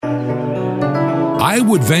I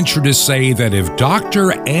would venture to say that if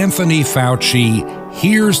Dr. Anthony Fauci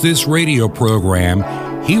hears this radio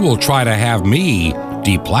program, he will try to have me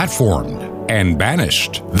deplatformed and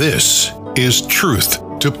banished. This is Truth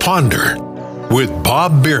to Ponder with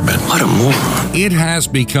Bob Bierman. What a moron. It has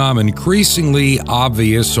become increasingly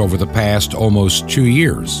obvious over the past almost 2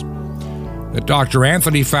 years that Dr.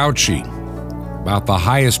 Anthony Fauci, about the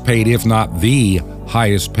highest paid, if not the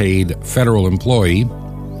highest paid federal employee,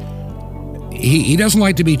 he doesn't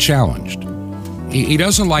like to be challenged. He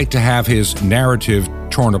doesn't like to have his narrative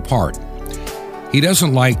torn apart. He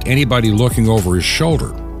doesn't like anybody looking over his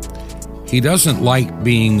shoulder. He doesn't like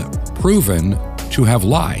being proven to have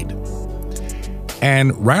lied.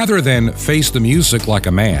 And rather than face the music like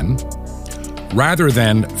a man, rather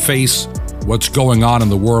than face what's going on in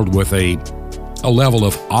the world with a level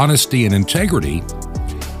of honesty and integrity,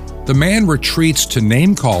 the man retreats to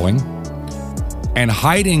name-calling and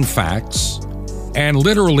hiding facts and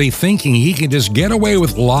literally thinking he can just get away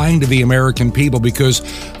with lying to the American people because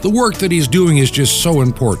the work that he's doing is just so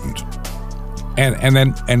important.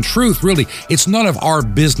 And truth, really, it's none of our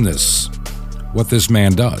business what this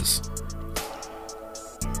man does.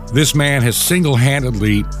 This man has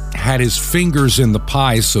single-handedly had his fingers in the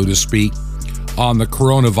pie, so to speak, on the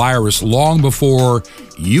coronavirus long before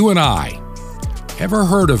you and I ever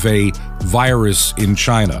heard of a virus in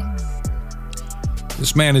China.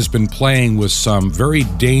 This man has been playing with some very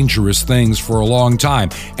dangerous things for a long time,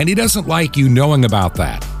 and he doesn't like you knowing about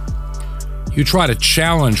that. You try to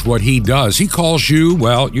challenge what he does. He calls you,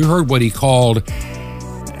 well, you heard what he called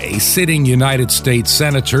a sitting United States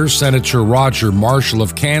Senator, Senator Roger Marshall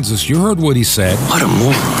of Kansas. You heard what he said. What a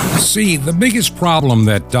moron. See, the biggest problem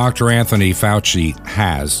that Dr. Anthony Fauci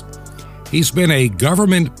has, he's been a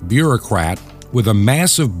government bureaucrat with a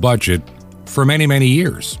massive budget for many, many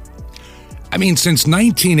years. I mean, since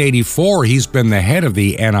 1984, he's been the head of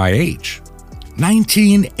the NIH.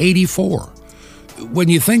 1984. When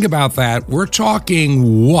you think about that, we're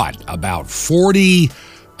talking, what, about 40,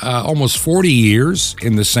 almost 40 years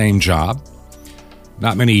in the same job.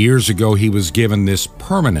 Not many years ago, he was given this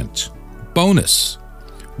permanent bonus,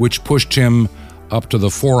 which pushed him up to the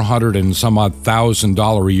 $400 and some odd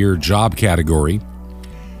 $1,000 a year job category.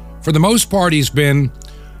 For the most part, he's been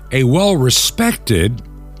a well-respected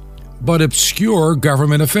but obscure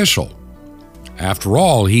government official. After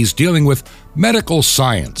all, he's dealing with medical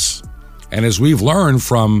science. And as we've learned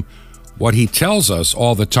from what he tells us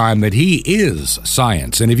all the time, that he is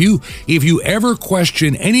science. And if you ever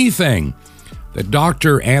question anything that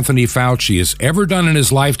Dr. Anthony Fauci has ever done in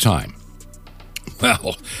his lifetime,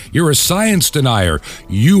 well, you're a science denier.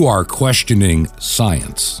 You are questioning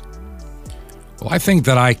science. Well, I think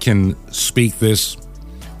that I can speak this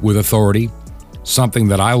with authority, something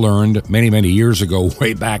that I learned many, many years ago,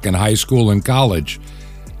 way back in high school and college,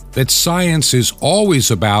 that science is always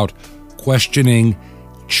about questioning,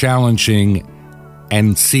 challenging,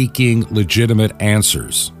 and seeking legitimate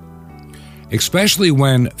answers, especially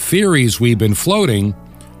when theories we've been floating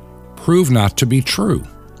prove not to be true.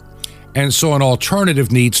 And so an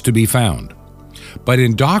alternative needs to be found. But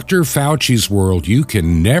in Dr. Fauci's world, you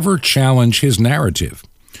can never challenge his narrative.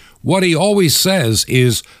 What he always says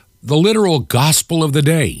is the literal gospel of the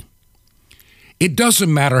day. It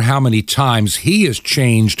doesn't matter how many times he has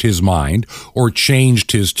changed his mind or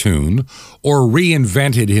changed his tune or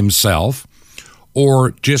reinvented himself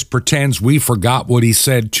or just pretends we forgot what he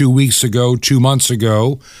said 2 weeks ago, 2 months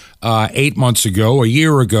ago, 8 months ago, a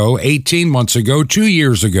year ago, 18 months ago, 2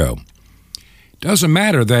 years ago. It doesn't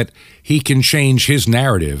matter that he can change his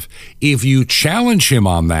narrative. If you challenge him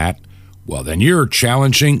on that, well, then you're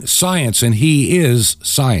challenging science, and he is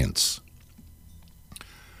science.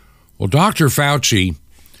 Well, Dr. Fauci,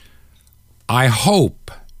 I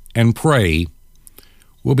hope and pray,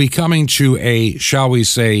 will be coming to a, shall we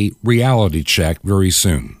say, reality check very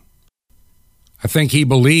soon. I think he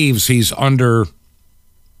believes he's under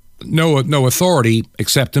no authority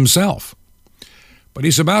except himself. But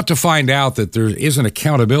he's about to find out that there isn't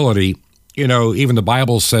accountability. You know, even the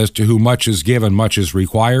Bible says, to whom much is given, much is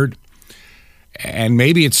required. And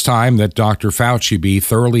maybe it's time that Dr. Fauci be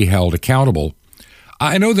thoroughly held accountable.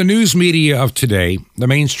 I know the news media of today, the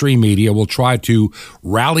mainstream media, will try to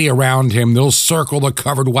rally around him. They'll circle the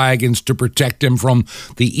covered wagons to protect him from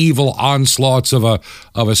the evil onslaughts of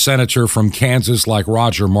a senator from Kansas like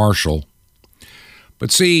Roger Marshall. But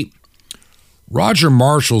see, Roger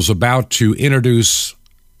Marshall's about to introduce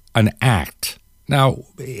an act. Now,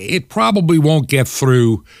 it probably won't get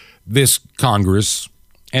through this Congress,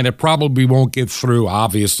 and it probably won't get through,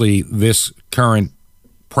 obviously, this current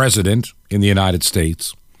president in the United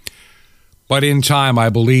States. But in time, I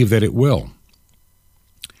believe that it will.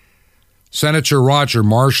 Senator Roger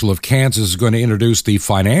Marshall of Kansas is going to introduce the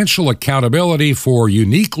Financial Accountability for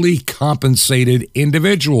Uniquely Compensated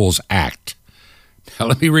Individuals Act. Now,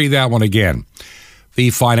 let me read that one again.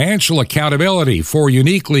 The Financial Accountability for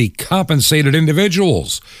Uniquely Compensated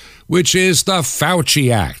Individuals, which is the Fauci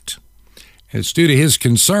Act. It's due to his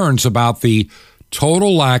concerns about the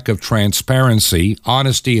total lack of transparency,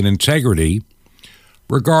 honesty, and integrity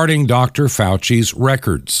regarding Dr. Fauci's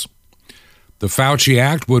records. The Fauci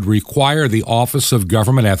Act would require the Office of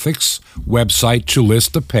Government Ethics website to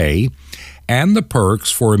list the pay and the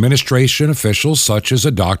perks for administration officials such as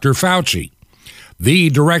a Dr. Fauci,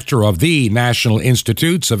 the director of the National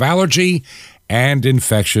Institutes of Allergy and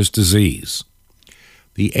Infectious Disease.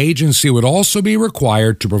 The agency would also be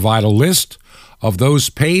required to provide a list of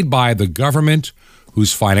those paid by the government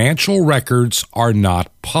whose financial records are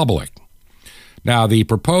not public. Now, the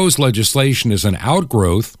proposed legislation is an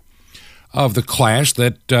outgrowth of the clash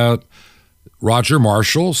that Roger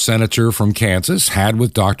Marshall, senator from Kansas, had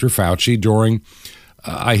with Dr. Fauci during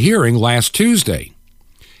a hearing last Tuesday,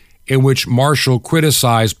 in which Marshall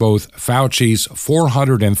criticized both Fauci's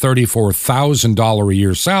 $434,000 a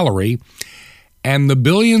year salary and the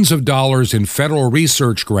billions of dollars in federal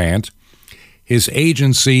research grant his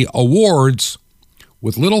agency awards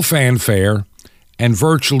with little fanfare and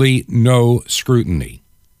virtually no scrutiny.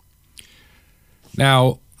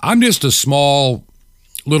 Now, I'm just a small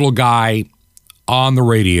little guy on the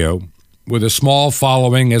radio with a small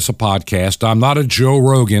following as a podcast. I'm not a Joe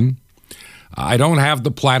Rogan. I don't have the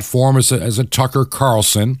platform as a Tucker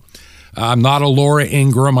Carlson. I'm not a Laura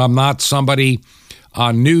Ingraham. I'm not somebody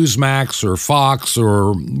on Newsmax or Fox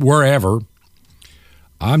or wherever.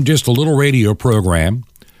 I'm just a little radio program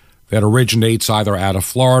that originates either out of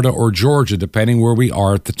Florida or Georgia, depending where we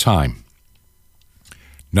are at the time.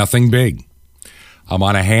 Nothing big. I'm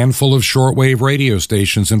on a handful of shortwave radio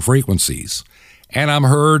stations and frequencies, and I'm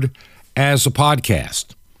heard as a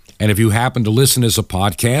podcast. And if you happen to listen as a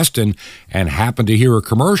podcast and happen to hear a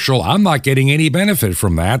commercial, I'm not getting any benefit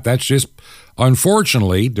from that. That's just,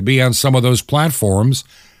 unfortunately, to be on some of those platforms,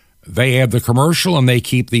 they have the commercial and they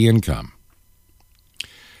keep the income.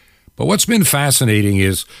 But what's been fascinating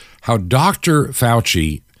is how Dr.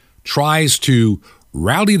 Fauci tries to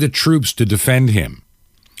rally the troops to defend him.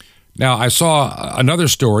 Now, I saw another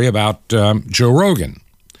story about Joe Rogan.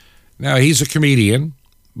 Now, he's a comedian,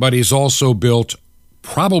 but he's also built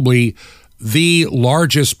probably the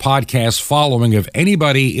largest podcast following of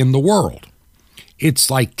anybody in the world. It's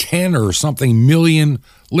like 10 or something million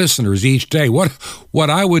listeners each day. What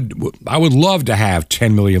I would love to have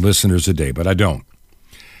 10 million listeners a day, but I don't.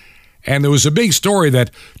 And there was a big story that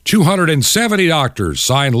 270 doctors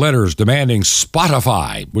signed letters demanding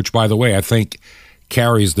Spotify, which, by the way, I think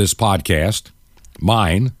carries this podcast,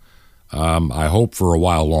 mine, I hope for a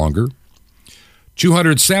while longer.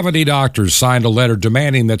 270 doctors signed a letter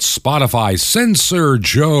demanding that Spotify censor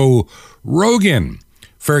Joe Rogan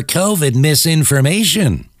for COVID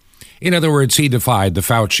misinformation. In other words, he defied the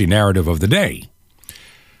Fauci narrative of the day.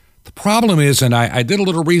 The problem is, and I did a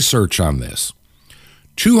little research on this,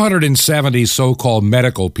 270 so-called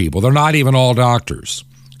medical people, they're not even all doctors.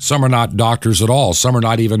 Some are not doctors at all. Some are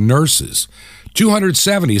not even nurses.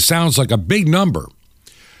 270 sounds like a big number.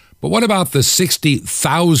 But what about the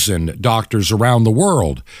 60,000 doctors around the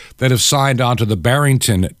world that have signed on to the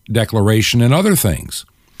Barrington Declaration and other things?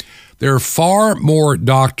 There are far more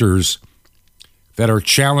doctors that are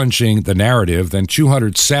challenging the narrative than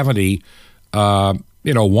 270,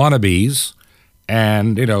 wannabes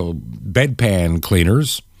and, bedpan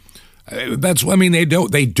cleaners.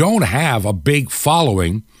 They don't have a big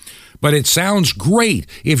following, but it sounds great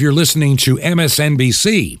if you're listening to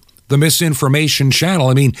MSNBC, the misinformation channel.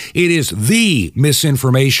 It is the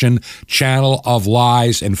misinformation channel of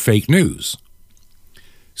lies and fake news.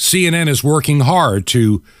 CNN is working hard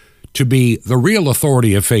to be the real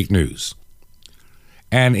authority of fake news.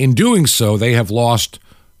 And in doing so, they have lost,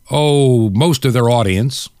 most of their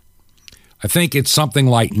audience. I think it's something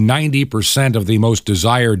like 90% of the most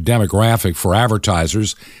desired demographic for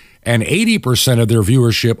advertisers and 80% of their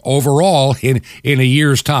viewership overall in a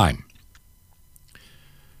year's time.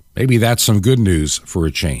 Maybe that's some good news for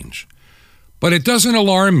a change. But it doesn't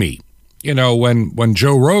alarm me, when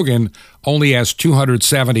Joe Rogan only has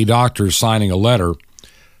 270 doctors signing a letter.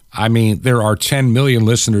 There are 10 million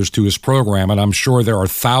listeners to his program, and I'm sure there are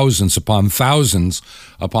thousands upon thousands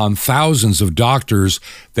of doctors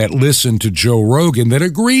that listen to Joe Rogan that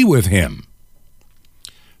agree with him.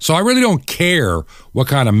 So I really don't care what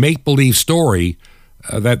kind of make-believe story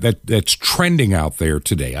that's trending out there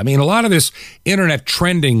today. A lot of this internet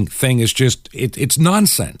trending thing is just, it's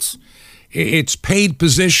nonsense. It's paid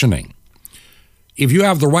positioning. if you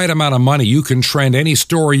have the right amount of money, you can trend any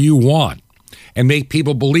story you want and make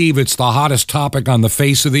people believe it's the hottest topic on the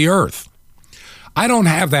face of the earth. I don't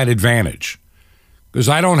have that advantage because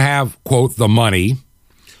I don't have, quote, the money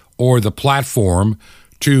or the platform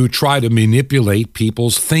to try to manipulate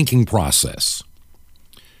people's thinking process.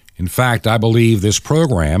 In fact, I believe this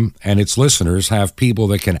program and its listeners have people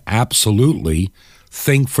that can absolutely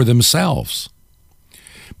think for themselves.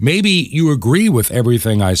 Maybe you agree with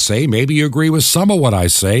everything I say. Maybe you agree with some of what I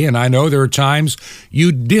say, and I know there are times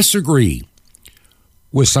you disagree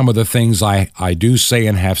with some of the things I do say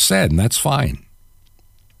and have said, and that's fine.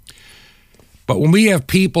 But when we have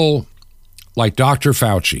people like Dr.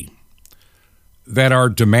 Fauci that are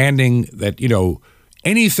demanding that,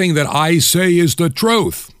 anything that I say is the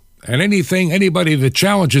truth, and anybody that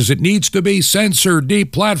challenges it needs to be censored,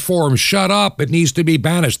 deplatformed, shut up, it needs to be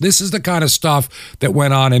banished. This is the kind of stuff that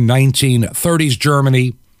went on in 1930s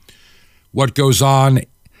Germany, what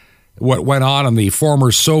went on in the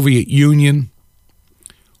former Soviet Union,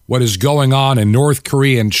 what is going on in North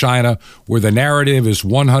Korea and China, where the narrative is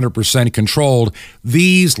 100% controlled.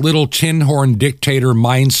 These little tin horn dictator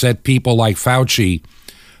mindset people like Fauci,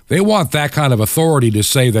 they want that kind of authority to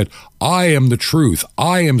say that I am the truth,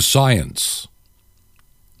 I am science.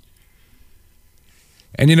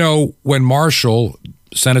 And when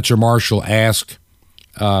Senator Marshall asked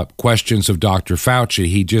questions of Dr. Fauci,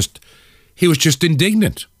 he was just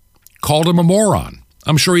indignant, called him a moron.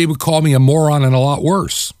 I'm sure he would call me a moron and a lot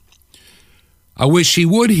worse. I wish he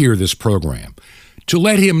would hear this program to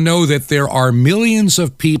let him know that there are millions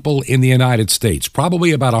of people in the United States,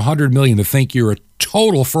 probably about 100 million, that think you're a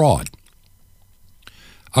total fraud,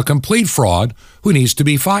 a complete fraud who needs to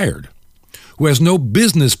be fired, who has no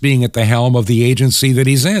business being at the helm of the agency that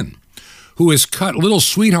he's in, who has cut little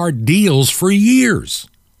sweetheart deals for years.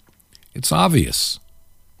 It's obvious.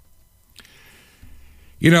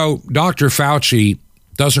 Dr. Fauci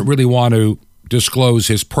doesn't really want to disclose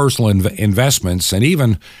his personal investments, and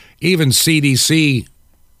even CDC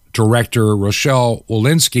Director Rochelle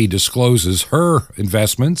Walensky discloses her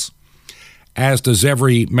investments, as does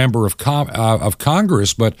every member of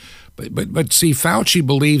Congress. But see, Fauci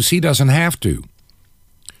believes he doesn't have to.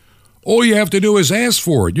 All you have to do is ask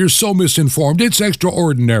for it. You're so misinformed. It's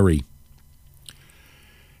extraordinary.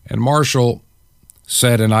 And Marshall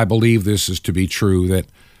said, and I believe this is to be true, that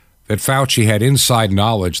Fauci had inside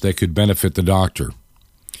knowledge that could benefit the doctor.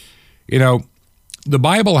 The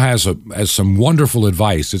Bible has some wonderful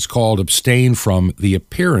advice. It's called abstain from the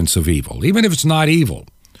appearance of evil. Even if it's not evil,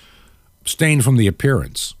 abstain from the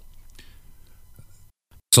appearance.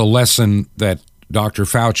 It's a lesson that Dr.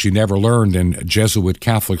 Fauci never learned in a Jesuit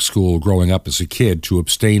Catholic school growing up as a kid, to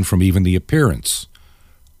abstain from even the appearance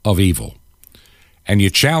of evil. And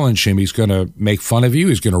you challenge him, he's going to make fun of you,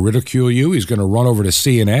 he's going to ridicule you, he's going to run over to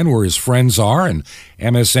CNN where his friends are, and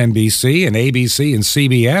MSNBC and ABC and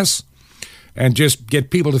CBS, and just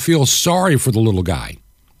get people to feel sorry for the little guy,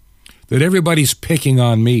 that everybody's picking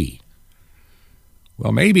on me.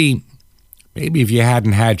 Well, maybe if you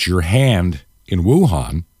hadn't had your hand in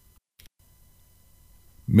Wuhan,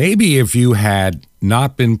 maybe if you had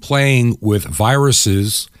not been playing with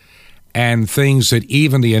viruses and things that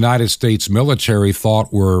even the United States military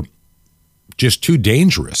thought were just too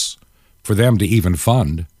dangerous for them to even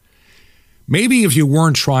fund, maybe if you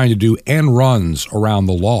weren't trying to do end runs around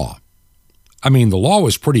the law. I mean, the law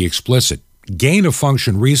was pretty explicit.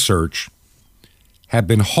 Gain-of-function research had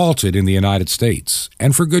been halted in the United States,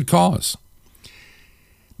 and for good cause.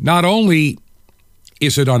 Not only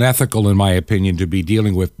is it unethical, in my opinion, to be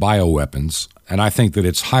dealing with bioweapons, and I think that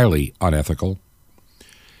it's highly unethical,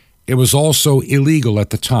 it was also illegal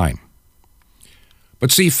at the time.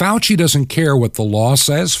 But see, Fauci doesn't care what the law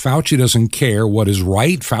says. Fauci doesn't care what is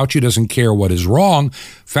right. Fauci doesn't care what is wrong.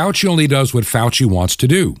 Fauci only does what Fauci wants to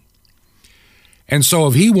do. And so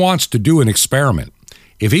if he wants to do an experiment,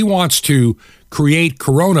 if he wants to create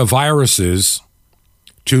coronaviruses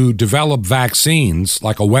to develop vaccines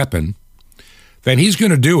like a weapon, then he's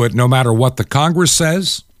going to do it no matter what the Congress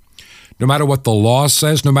says, no matter what the law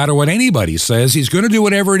says, no matter what anybody says. He's going to do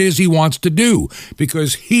whatever it is he wants to do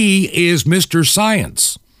because he is Mr.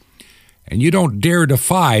 Science. And you don't dare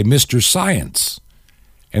defy Mr. Science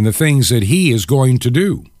and the things that he is going to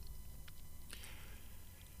do.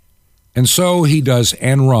 And so he does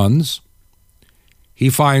end runs. He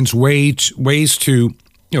finds ways to,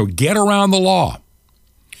 get around the law.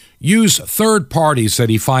 Use third parties that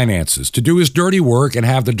he finances to do his dirty work and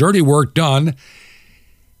have the dirty work done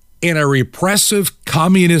in a repressive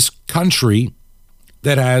communist country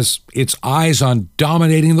that has its eyes on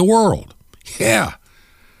dominating the world. Yeah.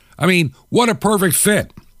 I mean, what a perfect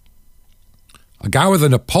fit. a guy with a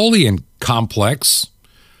Napoleon complex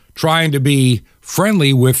trying to be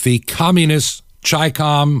friendly with the communist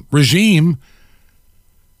Chi-Com regime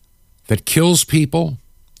that kills people,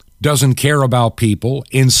 doesn't care about people,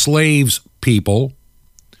 enslaves people,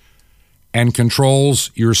 and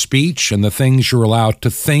controls your speech and the things you're allowed to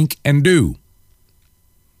think and do.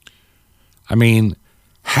 I mean,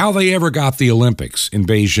 how they ever got the Olympics in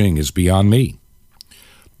Beijing is beyond me.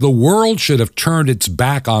 The world should have turned its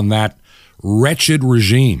back on that wretched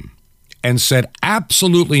regime and said,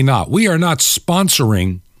 absolutely not. We are not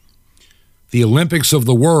sponsoring the Olympics of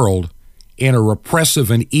the world in a repressive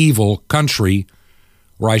and evil country,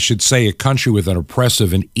 or I should say a country with an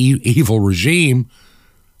oppressive and evil regime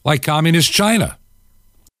like Communist China.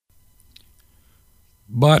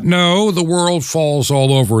 But no, the world falls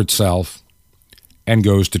all over itself and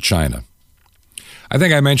goes to China. I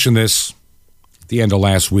think I mentioned this at the end of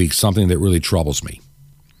last week, something that really troubles me.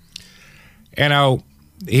 And now,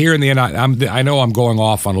 here in the end, I know I'm going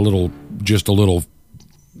off on a little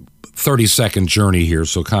 30-second journey here,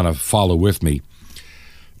 so kind of follow with me.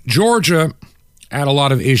 Georgia had a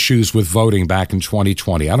lot of issues with voting back in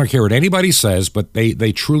 2020. I don't care what anybody says, but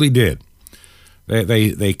they truly did.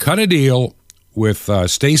 They cut a deal with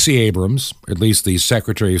Stacey Abrams, at least the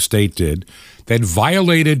Secretary of State did, that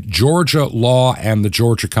violated Georgia law and the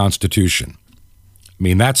Georgia Constitution. I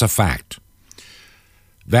mean, that's a fact.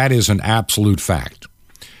 That is an absolute fact.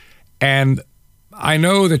 And I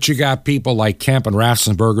know that you got people like Kemp and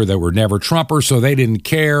Raffensperger that were never Trumpers, so they didn't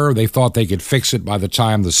care. They thought they could fix it by the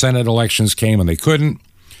time the Senate elections came, and they couldn't.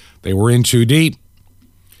 They were in too deep.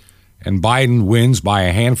 And Biden wins by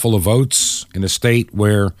a handful of votes in a state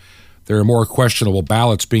where there are more questionable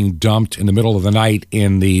ballots being dumped in the middle of the night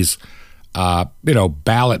in these,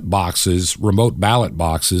 ballot boxes, remote ballot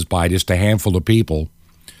boxes by just a handful of people.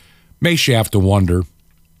 Makes you have to wonder.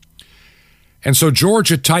 And so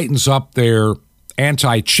Georgia tightens up their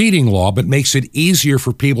anti-cheating law, but makes it easier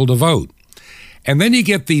for people to vote. And then you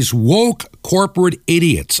get these woke corporate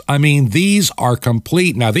idiots. I mean, these are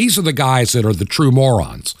complete. Now, these are the guys that are the true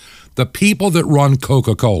morons, the people that run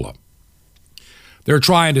Coca-Cola. They're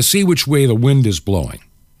trying to see which way the wind is blowing.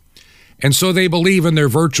 And so they believe in their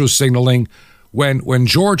virtue signaling. When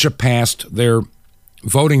Georgia passed their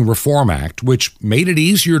Voting Reform Act, which made it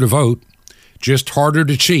easier to vote, just harder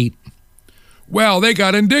to cheat, well, they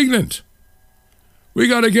got indignant. We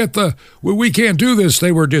got to get we can't do this.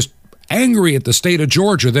 They were just angry at the state of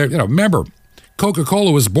Georgia. Remember,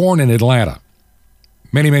 Coca-Cola was born in Atlanta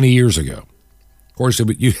many, many years ago. Of course,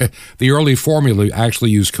 the early formula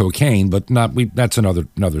actually used cocaine, but that's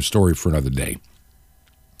another story for another day.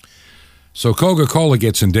 So Coca-Cola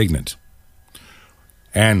gets indignant.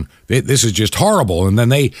 And this is just horrible. And then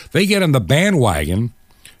they get on the bandwagon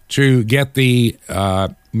to get the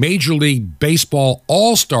Major League Baseball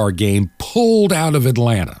All-Star Game pulled out of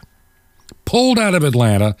Atlanta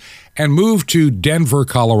and moved to Denver,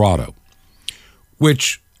 Colorado,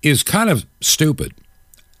 which is kind of stupid.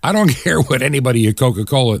 I don't care what anybody at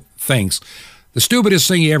Coca-Cola thinks. The stupidest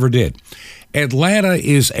thing he ever did. Atlanta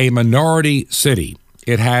is a minority city.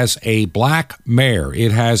 It has a black mayor.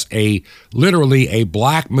 It has literally a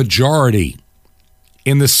black majority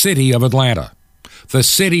in the city of Atlanta. The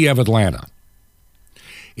city of Atlanta.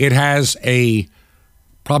 It has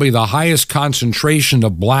probably the highest concentration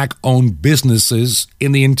of black-owned businesses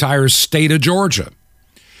in the entire state of Georgia.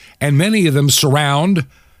 And many of them surround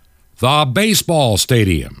the baseball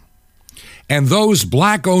stadium. And those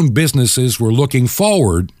black-owned businesses were looking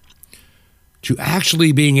forward to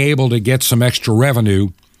actually being able to get some extra revenue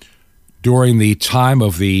during the time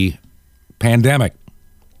of the pandemic.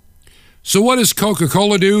 So what does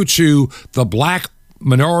Coca-Cola do to the black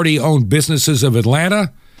minority-owned businesses of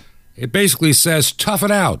Atlanta? It basically says, tough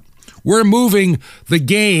it out. We're moving the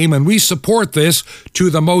game, and we support this, to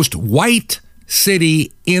the most white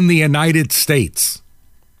city in the United States.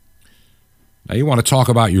 Now, you want to talk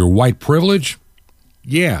about your white privilege?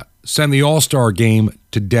 Yeah, send the All-Star Game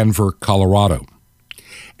to Denver, Colorado,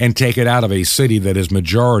 and take it out of a city that is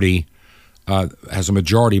has a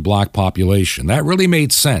majority black population. That really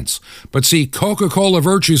made sense. But see, Coca-Cola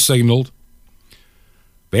virtue signaled.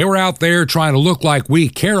 They were out there trying to look like we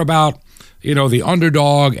care about, the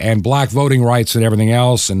underdog and black voting rights and everything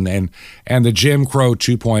else, and the Jim Crow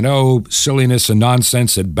 2.0 silliness and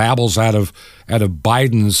nonsense that babbles out of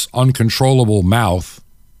Biden's uncontrollable mouth.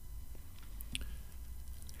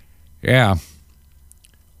 Yeah.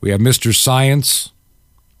 We have Mr. Science,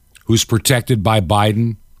 who's protected by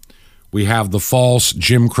Biden. We have the false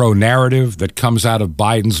Jim Crow narrative that comes out of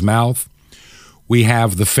Biden's mouth. We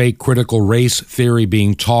have the fake critical race theory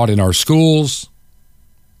being taught in our schools.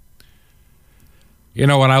 When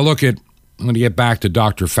I look at, I'm going to get back to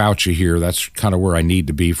Dr. Fauci here. That's kind of where I need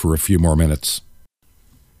to be for a few more minutes.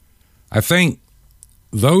 I think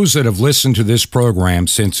those that have listened to this program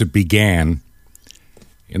since it began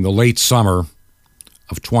in the late summer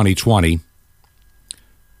of 2020,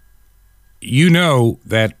 you know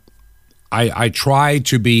that I try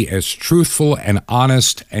to be as truthful and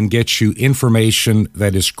honest and get you information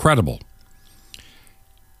that is credible.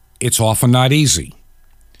 It's often not easy.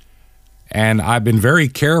 And I've been very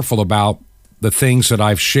careful about the things that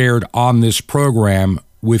I've shared on this program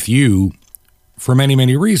with you for many,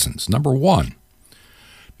 many reasons. Number one,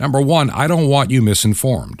 I don't want you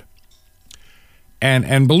misinformed.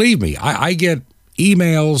 And believe me, I get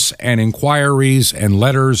emails and inquiries and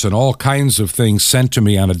letters and all kinds of things sent to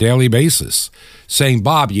me on a daily basis saying,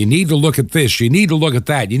 Bob, you need to look at this, you need to look at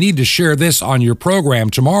that, you need to share this on your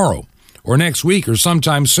program tomorrow or next week or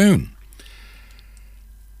sometime soon.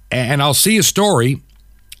 And I'll see a story,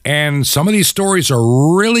 and some of these stories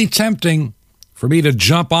are really tempting for me to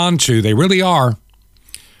jump onto. They really are.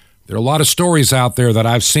 There are a lot of stories out there that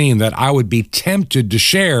I've seen that I would be tempted to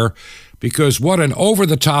share because what an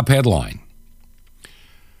over-the-top headline.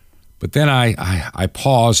 But then I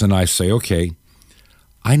pause and I say, okay,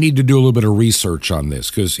 I need to do a little bit of research on this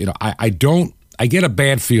because, I get a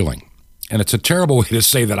bad feeling. And it's a terrible way to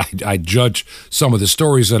say that I judge some of the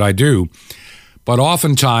stories that I do. But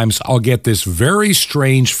oftentimes I'll get this very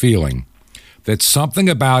strange feeling that something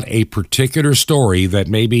about a particular story that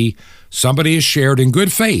maybe somebody has shared in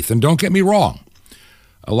good faith. And don't get me wrong.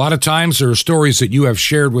 A lot of times there are stories that you have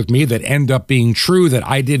shared with me that end up being true that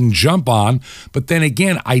I didn't jump on, but then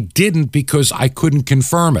again, I didn't because I couldn't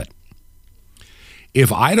confirm it.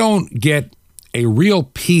 If I don't get a real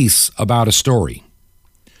piece about a story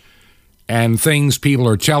and things people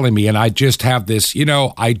are telling me, and I just have this,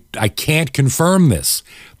 I can't confirm this.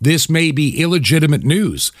 This may be illegitimate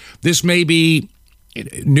news. This may be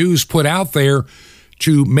news put out there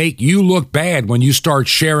to make you look bad when you start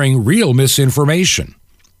sharing real misinformation.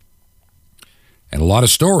 And a lot of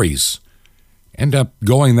stories end up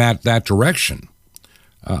going that direction.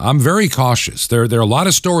 I'm very cautious. There are a lot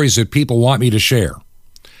of stories that people want me to share.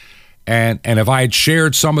 And if I had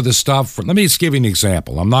shared some of the stuff, let me just give you an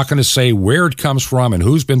example. I'm not going to say where it comes from and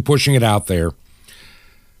who's been pushing it out there.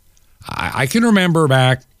 I can remember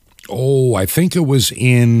back, I think it was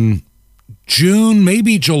in June,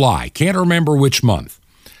 maybe July. Can't remember which month.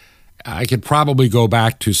 I could probably go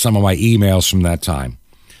back to some of my emails from that time.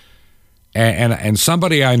 And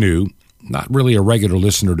somebody I knew, not really a regular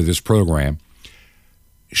listener to this program,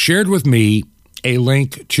 shared with me a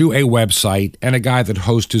link to a website and a guy that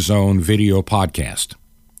hosts his own video podcast.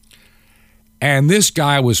 And this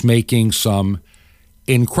guy was making some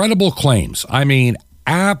incredible claims. I mean,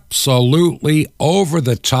 absolutely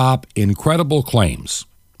over-the-top incredible claims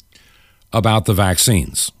about the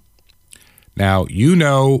vaccines. Now, you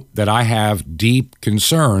know that I have deep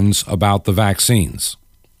concerns about the vaccines.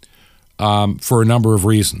 For a number of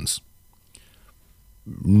reasons.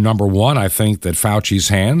 Number one, I think that Fauci's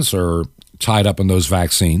hands are tied up in those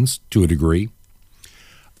vaccines to a degree.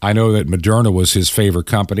 I know that Moderna was his favorite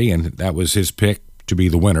company, and that was his pick to be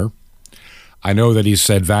the winner. I know that he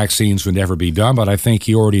said vaccines would never be done, but I think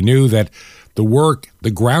he already knew that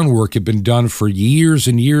the groundwork had been done for years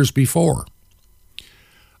and years before.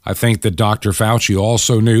 I think that Dr. Fauci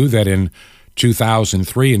also knew that in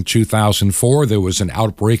 2003 and 2004, there was an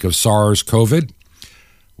outbreak of SARS-CoV.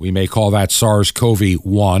 We may call that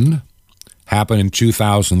SARS-CoV-1. Happened in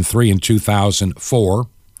 2003 and 2004.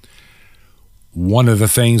 One of the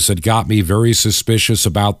things that got me very suspicious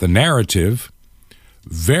about the narrative,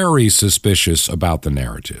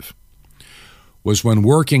 was when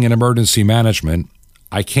working in emergency management,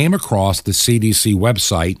 I came across the CDC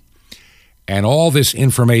website and all this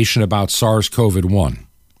information about SARS-CoV-1.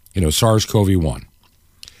 SARS-CoV-1.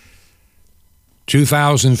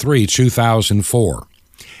 2003, 2004.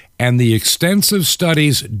 And the extensive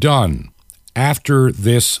studies done after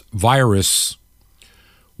this virus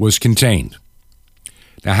was contained.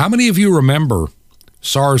 Now, how many of you remember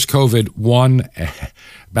SARS-CoV-1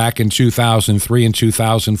 back in 2003 and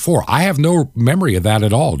 2004? I have no memory of that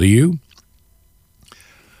at all. Do you?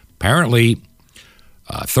 Apparently,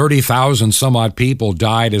 30,000 some odd people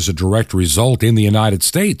died as a direct result in the United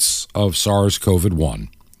States of SARS-CoV-1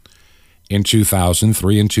 in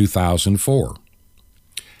 2003 and 2004.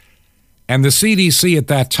 And the CDC at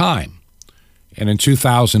that time, and in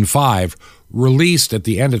 2005, released at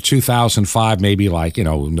the end of 2005, maybe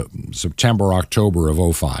September, October of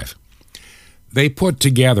 2005, they put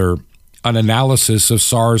together an analysis of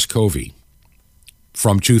SARS-CoV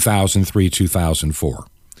from 2003, 2004.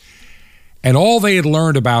 And all they had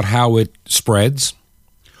learned about how it spreads,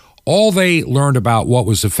 all they learned about what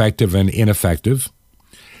was effective and ineffective,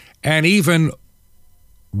 and even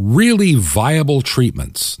really viable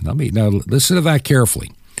treatments. Now listen to that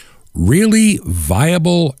carefully. Really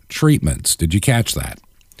viable treatments. Did you catch that?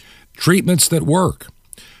 Treatments that work.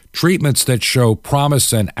 Treatments that show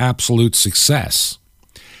promise and absolute success.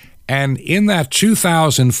 And in that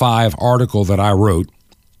 2005 article that I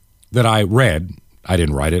read, I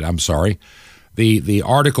didn't write it, I'm sorry. The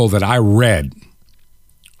article that I read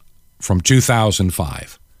from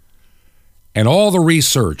 2005, and all the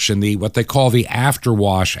research and what they call the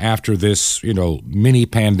afterwash after this, mini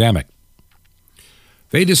pandemic,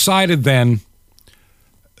 they decided then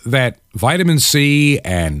that vitamin C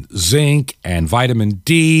and zinc and vitamin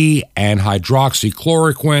D and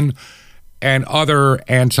hydroxychloroquine and other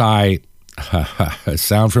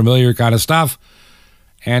sound familiar kind of stuff,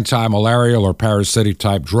 anti-malarial or parasitic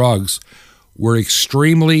type drugs were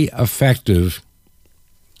extremely effective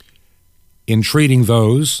in treating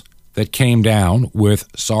those that came down with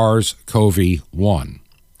SARS-CoV-1.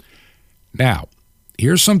 Now,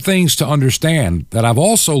 here's some things to understand that I've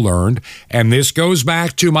also learned, and this goes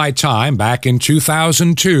back to my time back in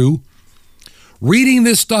 2002, reading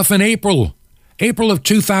this stuff in April of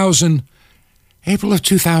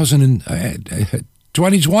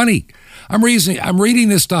 2020. I'm reading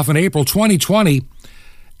this stuff in April 2020,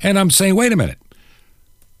 and I'm saying, wait a minute.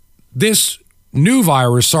 This new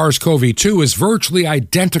virus, SARS-CoV-2, is virtually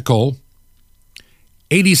identical.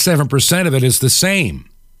 87% of it is the same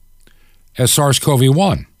as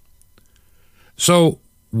SARS-CoV-1. So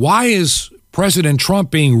why is President Trump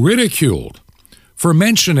being ridiculed for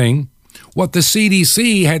mentioning what the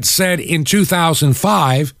CDC had said in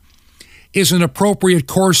 2005 is an appropriate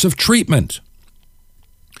course of treatment?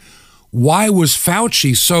 Why was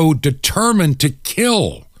Fauci so determined to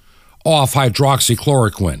kill off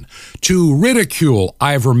hydroxychloroquine, to ridicule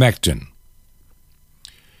ivermectin?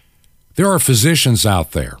 There are physicians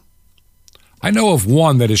out there. I know of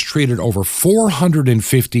one that has treated over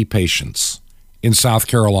 450 patients in South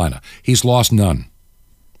Carolina. He's lost none.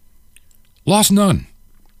 Lost none.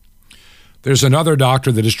 There's another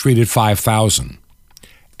doctor that has treated 5,000,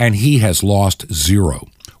 and he has lost 0.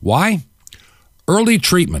 Why? Early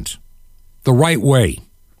treatment, the right way.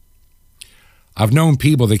 I've known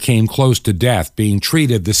people that came close to death being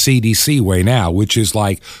treated the CDC way now, which is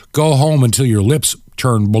like go home until your lips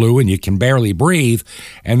turn blue and you can barely breathe,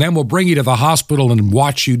 and then we'll bring you to the hospital and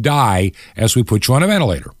watch you die as we put you on a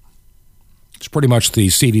ventilator. It's pretty much the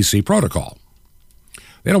CDC protocol.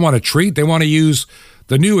 They don't want to treat. They want to use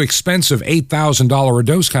the new expensive $8,000 a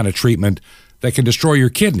dose kind of treatment that can destroy your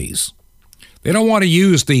kidneys. They don't want to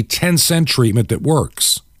use the 10-cent treatment that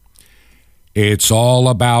works. It's all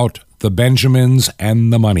about the Benjamins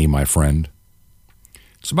and the money, my friend.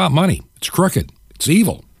 It's about money. It's crooked. It's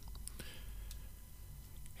evil.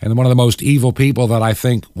 And one of the most evil people that I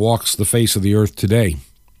think walks the face of the earth today,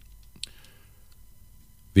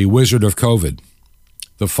 the wizard of COVID,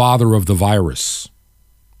 the father of the virus,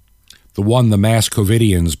 the one the mass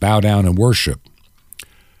COVIDians bow down and worship,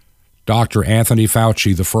 Dr. Anthony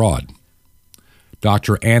Fauci, the fraud.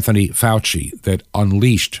 Dr. Anthony Fauci that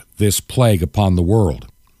unleashed this plague upon the world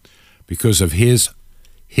because of his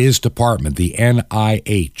department, the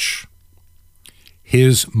NIH,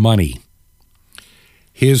 his money,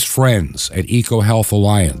 his friends at EcoHealth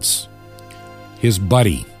Alliance, his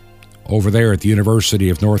buddy over there at the University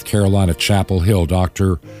of North Carolina, Chapel Hill,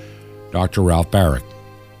 Dr. Ralph Baric.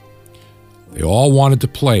 They all wanted to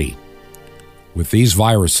play with these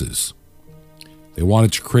viruses. They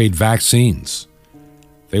wanted to create vaccines.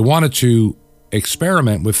 They wanted to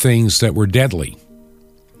experiment with things that were deadly.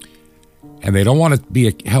 And they don't want to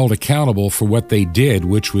be held accountable for what they did,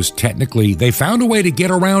 which was technically, they found a way to get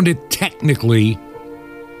around it technically,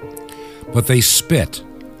 but they spit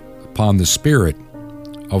upon the spirit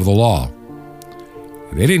of the law.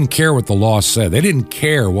 They didn't care what the law said. They didn't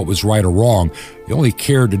care what was right or wrong. They only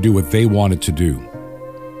cared to do what they wanted to do.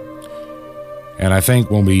 And I think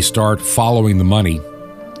when we start following the money,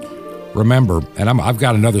 remember, and I've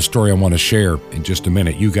got another story I want to share in just a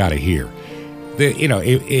minute. You got to hear.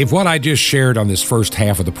 If what I just shared on this first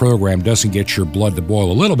half of the program doesn't get your blood to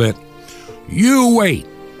boil a little bit, you wait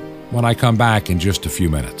when I come back in just a few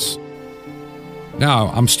minutes. Now,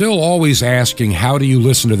 I'm still always asking, how do you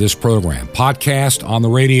listen to this program? Podcast, on the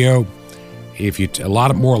radio? A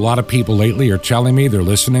lot of people lately are telling me they're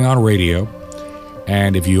listening on radio.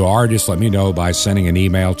 And if you are, just let me know by sending an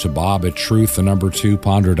email to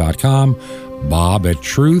bob@truth2ponder.com,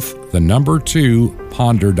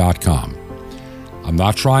 bob@truth2ponder.com. I'm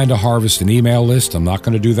not trying to harvest an email list. I'm not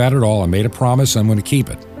going to do that at all. I made a promise. I'm going to keep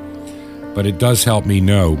it. But it does help me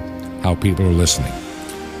know how people are listening.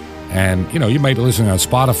 And, you might be listening on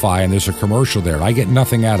Spotify and there's a commercial there. I get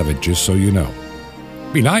nothing out of it, just so you know.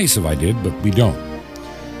 It'd be nice if I did, but we don't.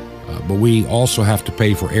 But we also have to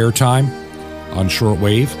pay for airtime on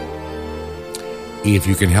shortwave. If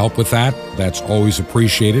you can help with that, that's always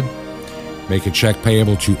appreciated. Make a check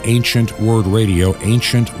payable to Ancient Word Radio,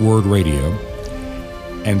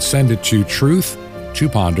 and send it to Truth to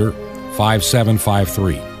Ponder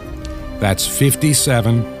 5753. That's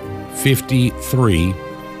 5753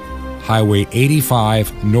 Highway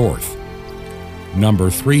 85 North, number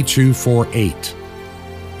 3248.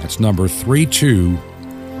 That's number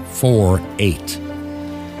 3248.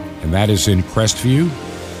 And that is in Crestview,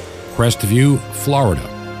 Florida.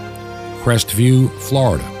 Crestview,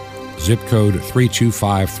 Florida. Zip code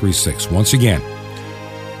 32536. Once again,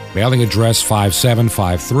 mailing address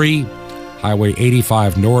 5753, Highway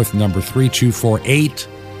 85 North, number 3248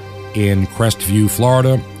 in Crestview,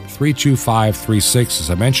 Florida, 32536. As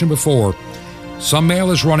I mentioned before, some mail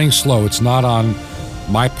is running slow. It's not on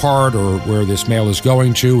my part or where this mail is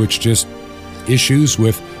going to. It's just issues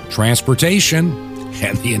with transportation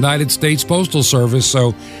and the United States Postal Service.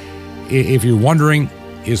 So if you're wondering,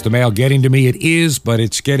 is the mail getting to me? It is, but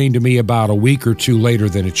it's getting to me about a week or two later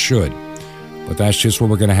than it should. But that's just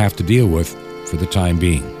what we're going to have to deal with for the time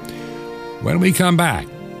being. When we come back,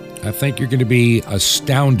 I think you're going to be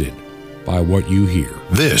astounded by what you hear.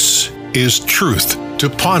 This is Truth to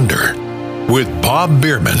Ponder with Bob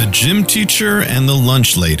Bierman. The gym teacher and the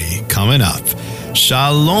lunch lady coming up.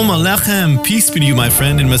 Shalom Aleichem. Peace be to you, my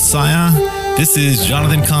friend in Messiah. This is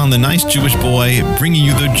Jonathan Kahn, the nice Jewish boy, bringing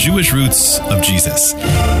you the Jewish roots of Jesus.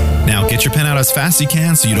 Now, get your pen out as fast as you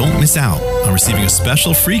can so you don't miss out on receiving a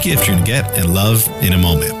special free gift you're going to get and love in a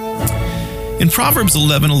moment. In Proverbs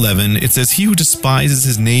 11:11, it says, "He who despises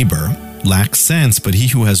his neighbor lacks sense, but he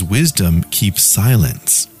who has wisdom keeps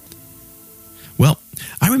silence." Well,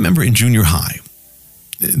 I remember in junior high,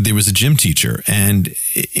 there was a gym teacher, and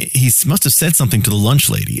he must have said something to the lunch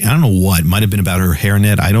lady. I don't know what. It might have been about her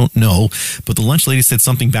hairnet. I don't know. But the lunch lady said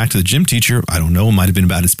something back to the gym teacher. I don't know. It might have been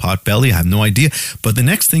about his pot belly. I have no idea. But the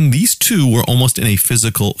next thing, these two were almost in a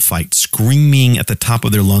physical fight, screaming at the top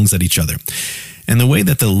of their lungs at each other. And the way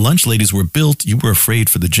that the lunch ladies were built, you were afraid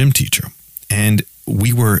for the gym teacher. And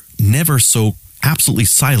we were never so absolutely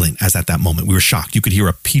silent as at that moment. We were shocked. You could hear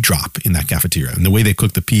a pea drop in that cafeteria. And the way they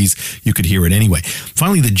cooked the peas, you could hear it anyway.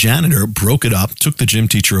 Finally, the janitor broke it up, took the gym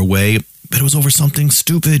teacher away, but it was over something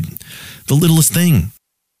stupid. The littlest thing.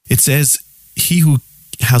 It says, "He who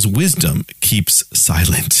has wisdom keeps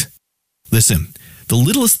silent." Listen, the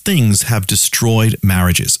littlest things have destroyed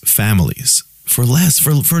marriages, families, for less,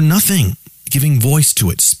 for nothing. Giving voice to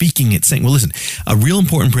it, speaking it, saying, well, listen, a real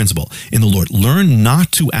important principle in the Lord, learn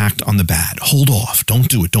not to act on the bad. Hold off. Don't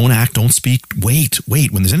do it. Don't act. Don't speak. Wait.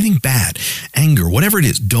 When there's anything bad, anger, whatever it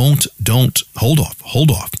is, don't, hold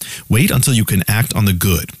off. Wait until you can act on the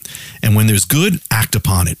good. And when there's good, act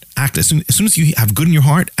upon it. Act as soon as you have good in your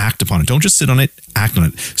heart, act upon it. Don't just sit on it, act on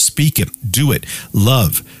it. Speak it, do it,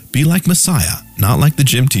 love. Be like Messiah, not like the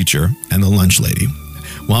gym teacher and the lunch lady.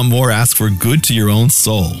 Want more? Ask for good to your own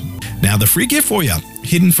soul. Now, the free gift for you,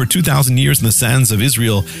 hidden for 2,000 years in the sands of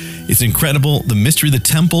Israel. It's incredible. The mystery of the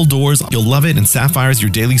temple doors. You'll love it. And Sapphire is your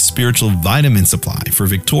daily spiritual vitamin supply for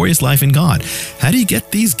victorious life in God. How do you get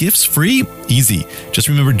these gifts free? Easy. Just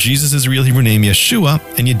remember Jesus' real Hebrew name, Yeshua,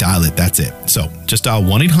 and you dial it. That's it. So just dial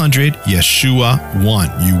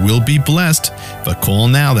 1-800-YESHUA-1. You will be blessed. But call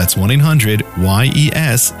now. That's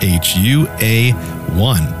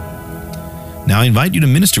 1-800-YESHUA-1. Now I invite you to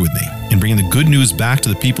minister with me in bringing the good news back to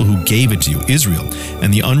the people who gave it to you, Israel,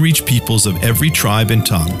 and the unreached peoples of every tribe and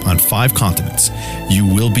tongue on 5 continents. You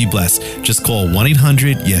will be blessed. Just call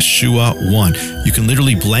 1-800-YESHUA-1. You can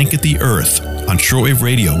literally blanket the earth on shortwave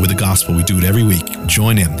radio with the gospel. We do it every week.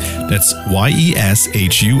 Join in. That's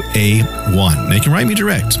YESHUA-1. Now you can write me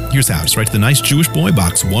direct. Here's how. Just write to the nice Jewish boy,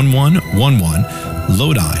 box 1111,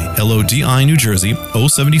 Lodi, Lodi, New Jersey,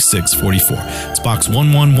 07644. It's box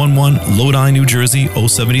 1111, Lodi, New Jersey,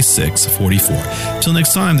 07644. Till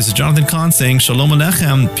next time, this is Jonathan Kahn saying Shalom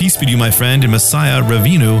Aleichem. Peace be to you, my friend, and Messiah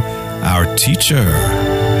Ravinu, our teacher.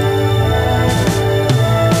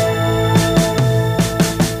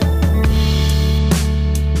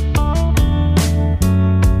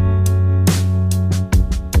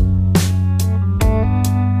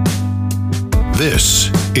 This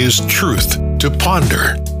is Truth to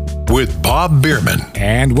Ponder with Bob Bierman.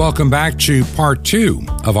 And welcome back to part 2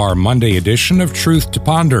 of our Monday edition of Truth to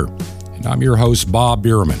Ponder. And I'm your host, Bob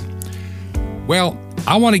Bierman. Well,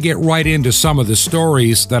 I want to get right into some of the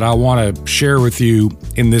stories that I want to share with you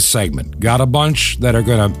in this segment. Got a bunch that are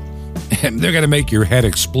going to make your head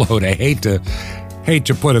explode. I hate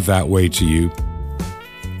to put it that way to you.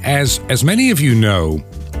 As many of you know,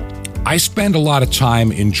 I spend a lot of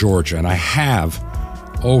time in Georgia, and I have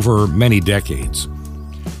over many decades.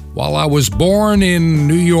 While I was born in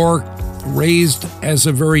New York, raised as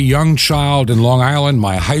a very young child in Long Island,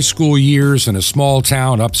 my high school years in a small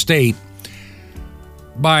town upstate,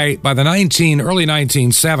 by the early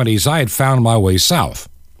 1970s, I had found my way south.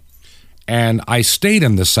 And I stayed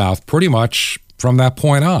in the South pretty much from that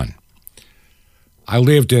point on. I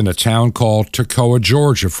lived in a town called Toccoa,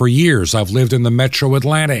 Georgia for years. I've lived in the metro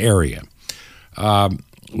Atlanta area.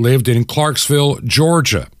 Lived in Clarksville,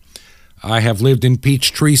 Georgia. I have lived in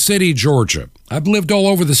Peachtree City, Georgia. I've lived all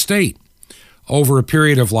over the state over a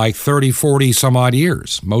period of like 30, 40 some odd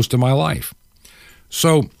years, most of my life.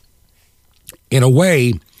 So, in a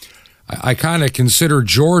way, I kind of consider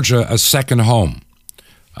Georgia a second home.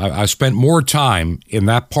 I spent more time in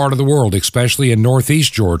that part of the world, especially in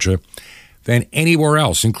Northeast Georgia, than anywhere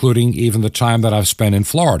else, including even the time that I've spent in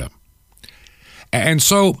Florida. And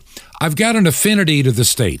so I've got an affinity to the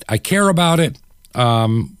state. I care about it.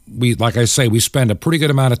 Like I say, we spend a pretty good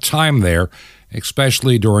amount of time there,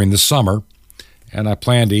 especially during the summer. And I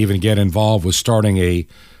plan to even get involved with starting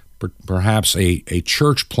perhaps a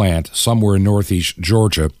church plant somewhere in Northeast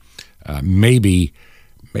Georgia, maybe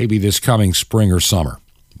this coming spring or summer.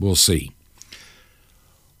 We'll see.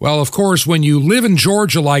 Well, of course, when you live in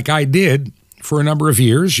Georgia like I did for a number of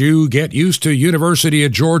years, you get used to University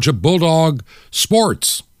of Georgia Bulldog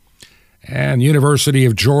sports and University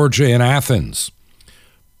of Georgia in Athens.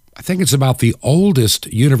 I think it's about the oldest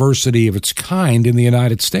university of its kind in the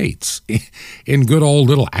United States, in good old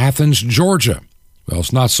little Athens, Georgia. Well,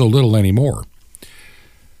 it's not so little anymore.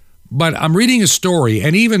 But I'm reading a story,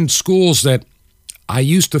 and even schools that I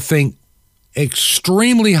used to think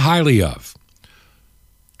extremely highly of,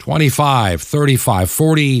 25, 35,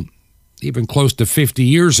 40, even close to 50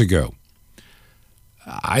 years ago,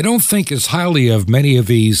 I don't think as highly of many of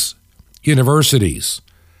these universities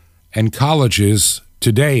and colleges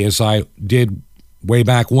today as I did way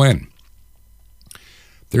back when.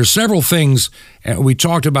 There's several things, and we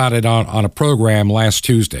talked about it on a program last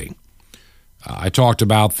Tuesday. I talked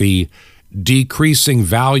about the decreasing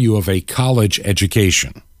value of a college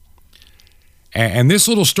education. And this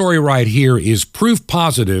little story right here is proof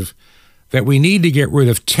positive that we need to get rid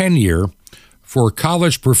of tenure for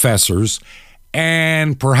college professors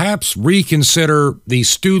and perhaps reconsider the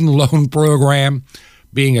student loan program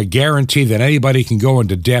being a guarantee that anybody can go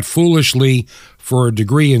into debt foolishly for a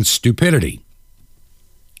degree in stupidity,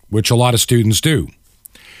 which a lot of students do.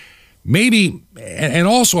 Maybe, and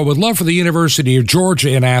also I would love for the University of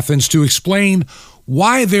Georgia in Athens to explain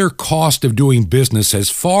why their cost of doing business has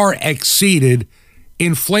far exceeded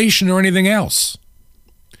inflation or anything else.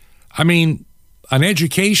 I mean, an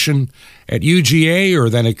education at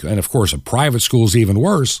UGA and of course a private school is even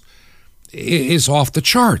worse, is off the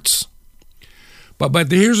charts.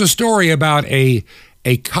 But here's a story about a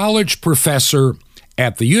college professor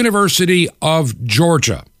at the University of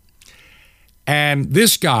Georgia. And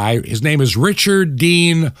this guy, his name is Richard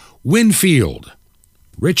Dean Winfield.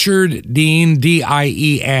 Richard Dean,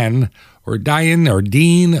 D-I-E-N, or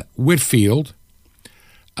Dean Whitfield,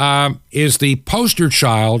 is the poster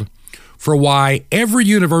child for why every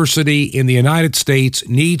university in the United States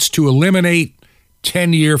needs to eliminate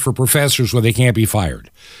tenure for professors where they can't be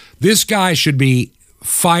fired. This guy should be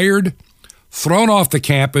fired, thrown off the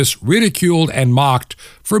campus, ridiculed, and mocked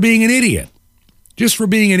for being an idiot. Just for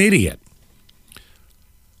being an idiot.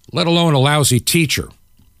 Let alone a lousy teacher.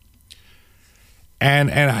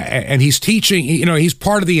 And he's teaching, he's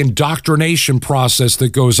part of the indoctrination process that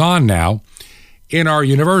goes on now in our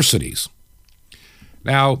universities.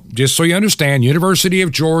 Now, just so you understand, University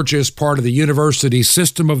of Georgia is part of the university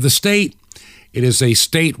system of the state. It is a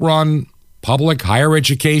state-run public higher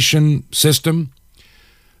education system.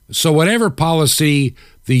 So whatever policy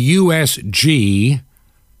the USG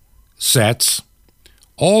sets,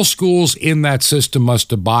 all schools in that system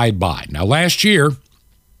must abide by. Now, last year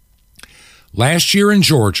in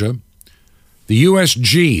Georgia, the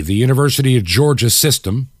USG, the University of Georgia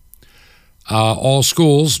system, all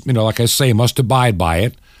schools, like I say, must abide by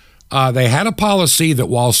it. They had a policy that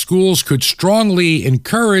while schools could strongly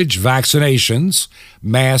encourage vaccinations,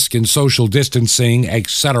 mask and social distancing,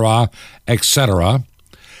 etc.,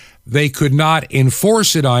 they could not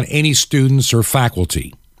enforce it on any students or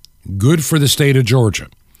faculty. Good for the state of Georgia.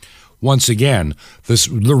 Once again,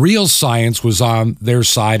 the real science was on their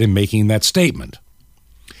side in making that statement.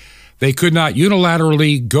 They could not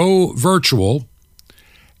unilaterally go virtual.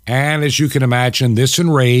 And as you can imagine, this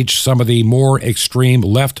enraged some of the more extreme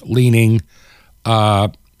left-leaning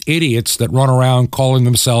idiots that run around calling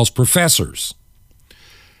themselves professors.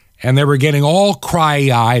 And they were getting all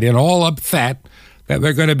cry-eyed and all upset that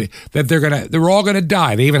they're all going to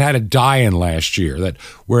die. They even had a die-in last year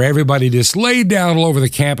where everybody just laid down all over the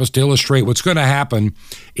campus to illustrate what's going to happen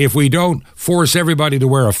if we don't force everybody to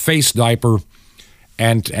wear a face diaper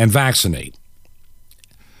and vaccinate.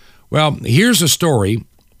 Well, here's a story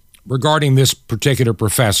regarding this particular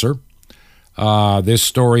professor. This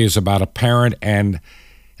story is about a parent and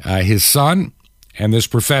his son and this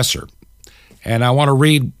professor. And I want to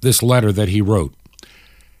read this letter that he wrote.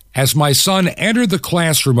 As my son entered the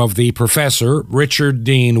classroom of the professor, Richard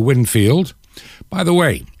Dean Winfield, by the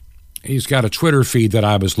way, he's got a Twitter feed that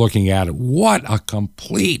I was looking at. What a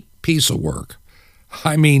complete piece of work.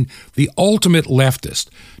 I mean, the ultimate leftist.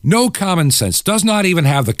 No common sense. Does not even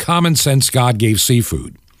have the common sense God gave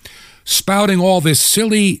seafood. Spouting all this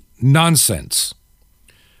silly nonsense.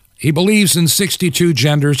 He believes in 62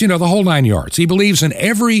 genders, the whole 9 yards. He believes in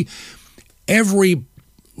every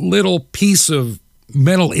little piece of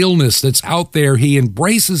mental illness that's out there. He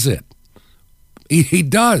embraces it. He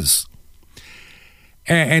does.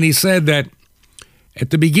 And he said that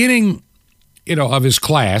at the beginning, of his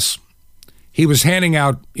class, he was handing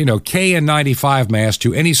out, KN95 masks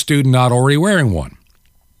to any student not already wearing one.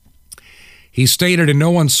 He stated in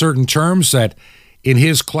no uncertain terms that in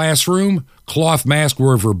his classroom, cloth masks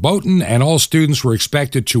were verboten and all students were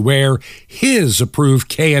expected to wear his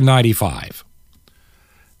approved KN95.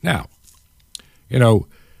 Now,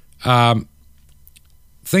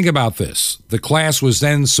 think about this. The class was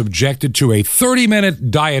then subjected to a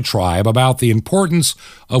 30-minute diatribe about the importance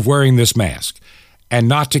of wearing this mask and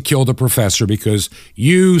not to kill the professor because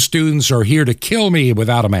you students are here to kill me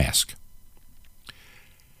without a mask.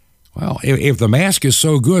 Well, if the mask is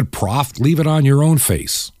so good, Prof, leave it on your own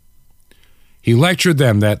face. He lectured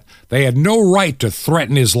them that they had no right to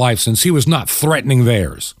threaten his life since he was not threatening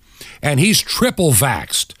theirs. And he's triple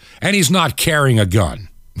vaxxed, and he's not carrying a gun.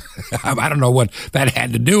 I don't know what that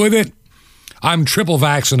had to do with it. I'm triple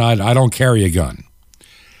vaxxed, and I don't carry a gun.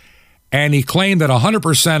 And he claimed that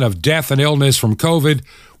 100% of death and illness from COVID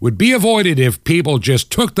would be avoided if people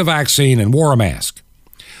just took the vaccine and wore a mask.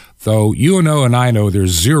 Though you know and I know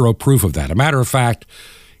there's zero proof of that. A matter of fact,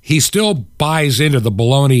 he still buys into the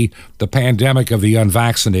baloney, the pandemic of the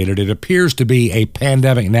unvaccinated. It appears to be a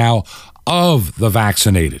pandemic now of the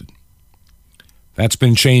vaccinated. That's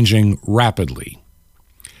been changing rapidly.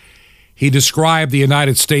 He described the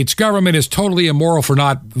United States government as totally immoral for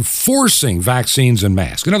not forcing vaccines and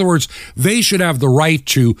masks. In other words, they should have the right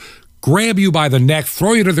to grab you by the neck,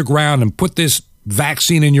 throw you to the ground, and put this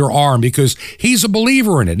vaccine in your arm because he's a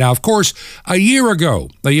believer in it. Now, of course, about a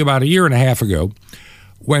year and a half ago,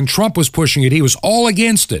 when Trump was pushing it, he was all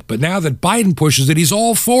against it. But now that Biden pushes it, he's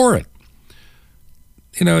all for it.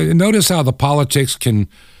 Notice how the politics can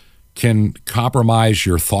compromise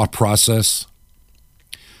your thought process.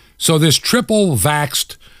 So this triple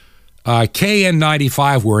vaxxed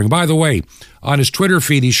KN95 wearing, by the way, on his Twitter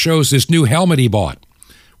feed, he shows this new helmet he bought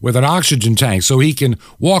with an oxygen tank so he can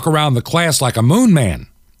walk around the class like a moon man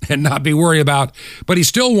and not be worried about, but he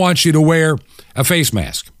still wants you to wear a face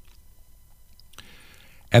mask.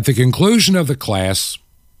 At the conclusion of the class,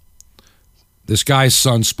 this guy's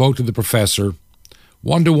son spoke to the professor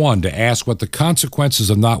one-to-one to ask what the consequences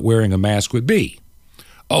of not wearing a mask would be.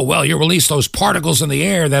 Oh, well, you release those particles in the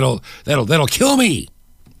air that'll kill me.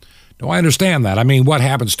 No, I understand that. I mean, what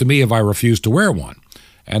happens to me if I refuse to wear one?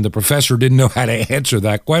 And the professor didn't know how to answer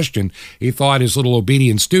that question. He thought his little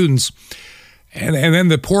obedient students. And then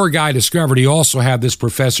the poor guy discovered he also had this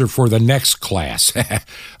professor for the next class,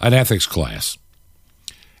 an ethics class.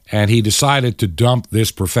 And he decided to dump this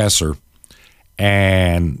professor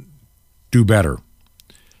and do better.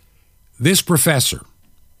 This professor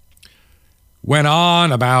went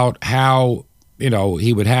on about how,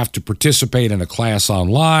 he would have to participate in a class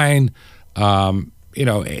online.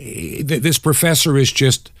 This professor is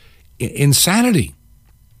just insanity.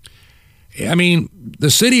 I mean,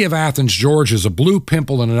 the city of Athens, Georgia is a blue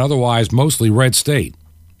pimple in an otherwise mostly red state.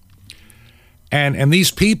 And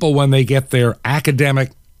these people, when they get their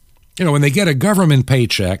academic, when they get a government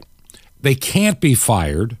paycheck, they can't be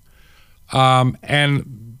fired.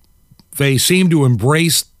 And they seem to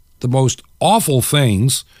embrace the most awful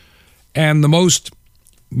things and the most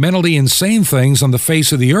mentally insane things on the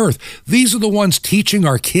face of the earth. These are the ones teaching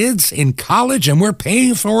our kids in college, and we're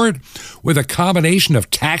paying for it with a combination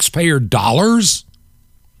of taxpayer dollars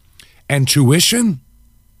and tuition.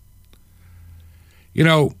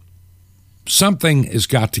 something has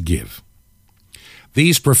got to give.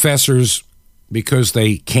 These professors, because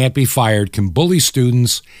they can't be fired, can bully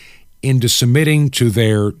students into submitting to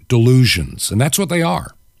their delusions. And that's what they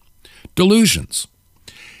are. Delusions.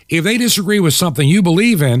 If they disagree with something you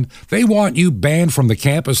believe in, they want you banned from the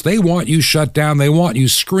campus. They want you shut down. They want you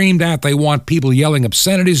screamed at. They want people yelling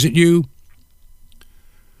obscenities at you.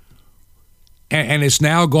 And it's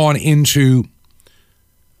now gone into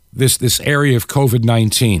this area of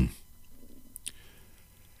COVID-19.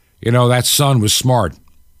 You know, that son was smart.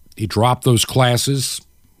 He dropped those classes.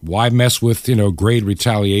 Why mess with, grade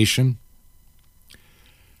retaliation?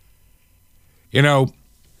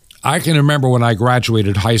 I can remember when I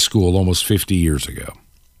graduated high school almost 50 years ago.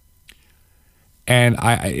 And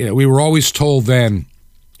we were always told then,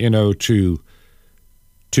 to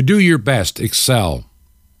do your best, excel,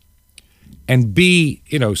 and be,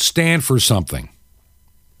 stand for something.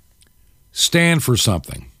 Stand for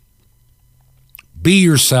something. Be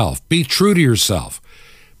yourself. Be true to yourself.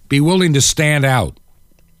 Be willing to stand out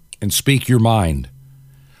and speak your mind,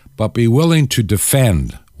 but be willing to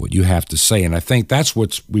defend what you have to say. And I think that's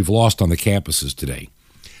what we've lost on the campuses today.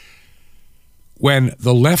 When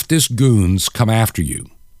the leftist goons come after you,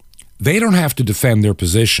 they don't have to defend their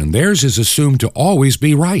position. Theirs is assumed to always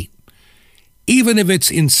be right. Even if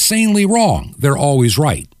it's insanely wrong, they're always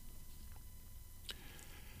right.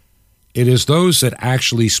 It is those that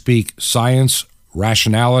actually speak science,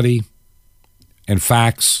 rationality, and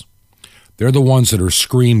facts. They're the ones that are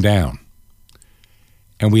screamed down.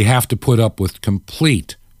 And we have to put up with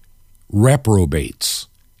complete reprobates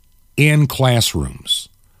in classrooms,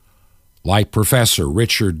 like Professor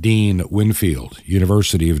Richard Dean Winfield,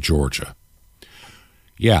 University of Georgia.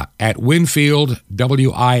 Yeah, at Winfield,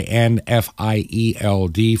 Winfield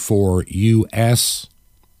for US,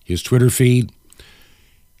 his Twitter feed.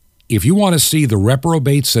 If you want to see the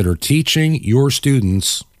reprobates that are teaching your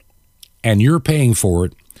students and you're paying for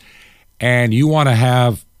it, and you want to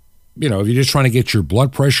have, if you're just trying to get your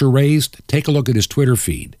blood pressure raised, take a look at his Twitter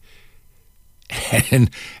feed.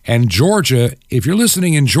 And Georgia, if you're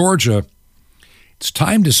listening in Georgia, it's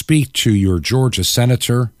time to speak to your Georgia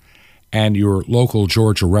senator and your local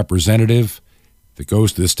Georgia representative that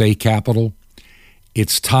goes to the state capitol.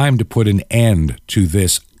 It's time to put an end to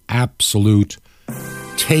this absolute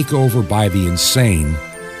takeover by the insane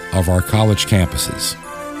of our college campuses.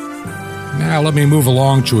 Now let me move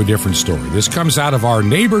along to a different story. This comes out of our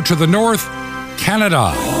neighbor to the north,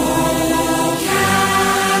 Canada.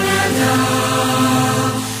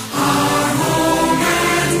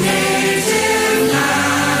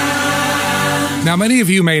 Now, many of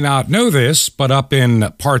you may not know this, but up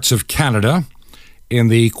in parts of Canada, in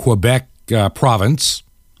the Quebec province,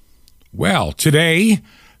 well, today,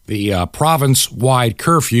 the province-wide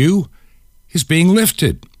curfew is being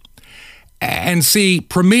lifted. And see,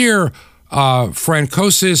 Premier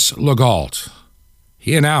Francois Legault,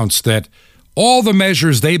 he announced that all the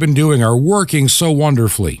measures they've been doing are working so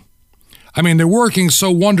wonderfully. I mean, they're working so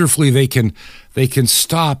wonderfully they can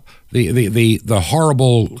stop the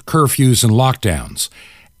horrible curfews and lockdowns.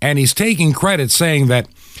 And he's taking credit saying that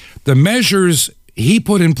the measures he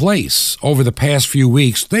put in place over the past few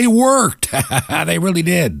weeks, they worked. They really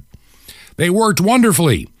did. They worked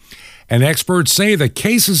wonderfully. And experts say the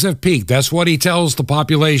cases have peaked. That's what he tells the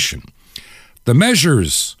population. The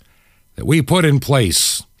measures that we put in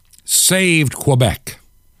place saved Quebec.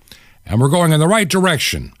 And we're going in the right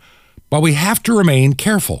direction. But we have to remain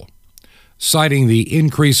careful, citing the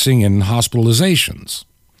increasing in hospitalizations.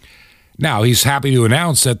 Now, he's happy to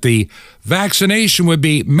announce that the vaccination would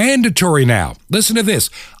be mandatory now. Listen to this.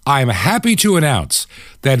 I'm happy to announce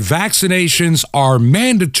that vaccinations are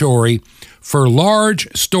mandatory for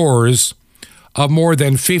large stores of more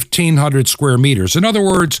than 1,500 square meters. In other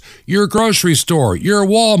words, your grocery store, your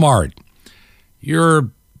Walmart,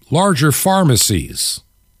 your larger pharmacies.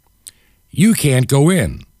 You can't go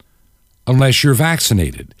in unless you're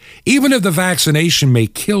vaccinated. Even if the vaccination may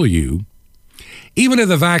kill you, even if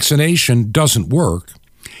the vaccination doesn't work,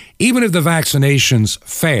 even if the vaccinations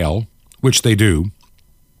fail, which they do,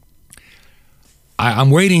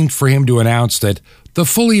 I'm waiting for him to announce that the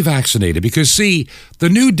fully vaccinated, because see, the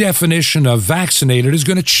new definition of vaccinated is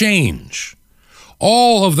going to change.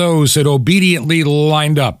 All of those that obediently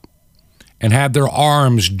lined up and had their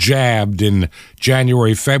arms jabbed in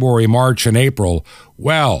January, February, March, and April,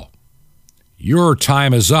 well, your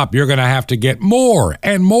time is up. You're going to have to get more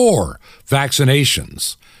and more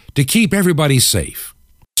vaccinations to keep everybody safe.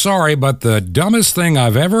 Sorry, but the dumbest thing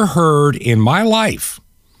I've ever heard in my life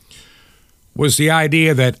was the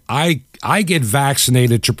idea that I get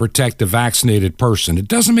vaccinated to protect the vaccinated person. It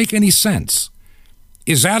doesn't make any sense.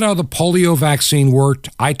 Is that how the polio vaccine worked?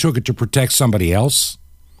 I took it to protect somebody else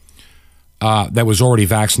that was already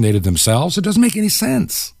vaccinated themselves. It doesn't make any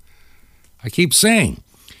sense. I keep saying,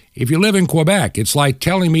 if you live in Quebec, it's like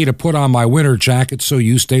telling me to put on my winter jacket so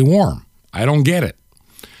you stay warm. I don't get it.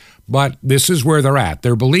 But this is where they're at.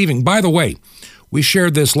 They're believing. By the way, we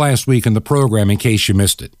shared this last week in the program in case you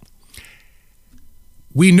missed it.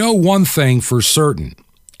 We know one thing for certain,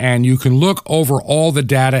 and you can look over all the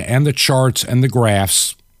data and the charts and the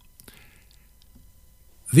graphs.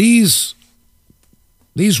 These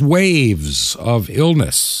waves of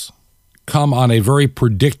illness come on a very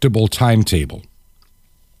predictable timetable.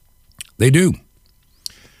 They do.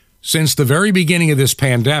 Since the very beginning of this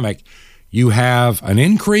pandemic, you have an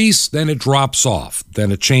increase, then it drops off.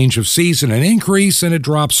 Then a change of season, an increase, and it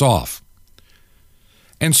drops off.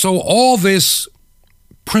 And so all this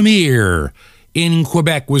premier in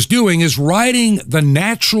Quebec was doing is riding the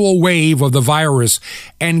natural wave of the virus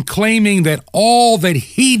and claiming that all that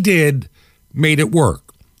he did made it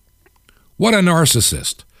work. What a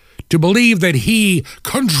narcissist, to believe that he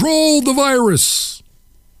controlled the virus.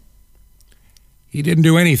 He didn't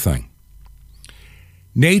do anything.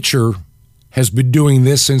 Nature has been doing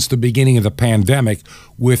this since the beginning of the pandemic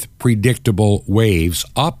with predictable waves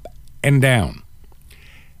up and down.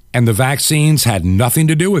 And the vaccines had nothing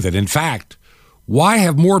to do with it. In fact, why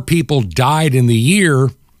have more people died in the year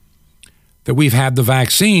that we've had the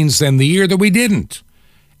vaccines than the year that we didn't?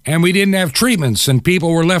 And we didn't have treatments and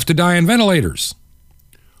people were left to die on ventilators.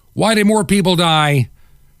 Why did more people die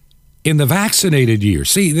in the vaccinated year?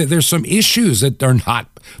 See, there's some issues that they're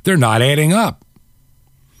not adding up.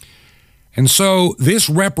 And so this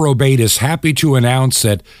reprobate is happy to announce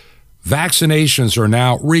that vaccinations are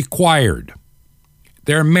now required.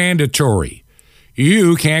 They're mandatory.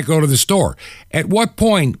 You can't go to the store. At what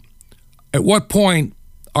point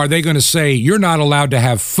are they going to say you're not allowed to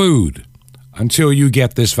have food until you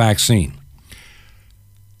get this vaccine?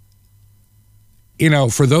 You know,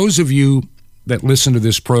 for those of you that listen to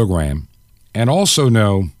this program and also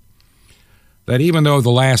know that even though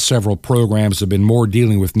the last several programs have been more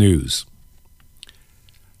dealing with news,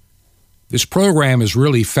 this program is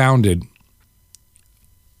really founded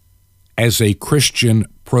as a Christian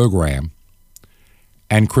program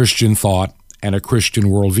and Christian thought and a Christian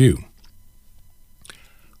worldview.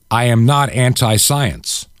 I am not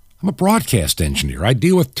anti-science. I'm a broadcast engineer. I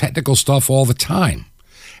deal with technical stuff all the time.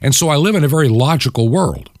 And so I live in a very logical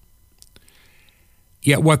world.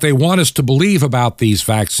 Yet what they want us to believe about these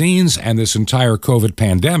vaccines and this entire COVID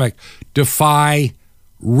pandemic defy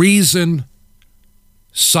reason,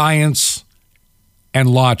 science, and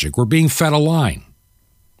logic. We're being fed a line.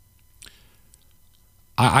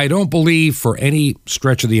 I don't believe for any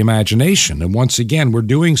stretch of the imagination. And once again, we're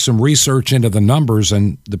doing some research into the numbers,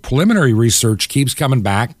 and the preliminary research keeps coming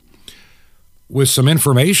back with some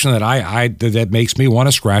information that that makes me want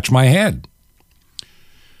to scratch my head.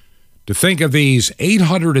 To think of these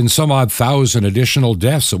 800 and some odd thousand additional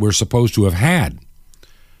deaths that we're supposed to have had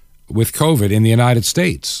with COVID in the United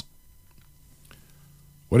States.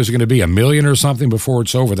 What is it going to be, 1 million or something before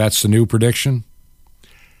it's over? That's the new prediction.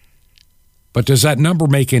 But does that number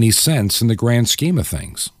make any sense in the grand scheme of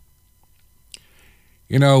things?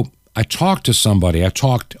 You know, I talked to somebody.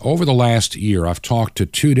 Over the last year, I've talked to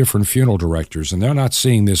 2 different funeral directors, and they're not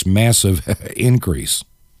seeing this massive increase.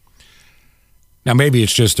 Now, maybe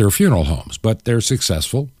it's just their funeral homes, but they're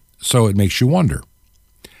successful, so it makes you wonder.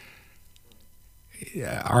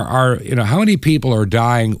 How many people are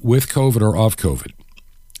dying with COVID or of COVID?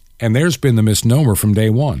 And there's been the misnomer from day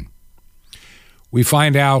one. We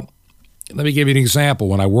find out, let me give you an example.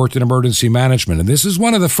 When I worked in emergency management, and this is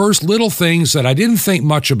one of the first little things that I didn't think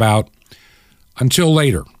much about until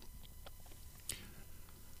later.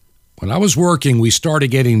 When I was working, we started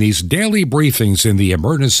getting these daily briefings in the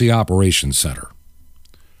Emergency Operations Center,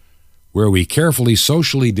 where we carefully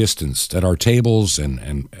socially distanced at our tables,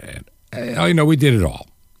 and we did it all.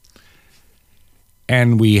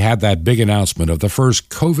 And we had that big announcement of the first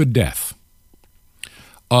COVID death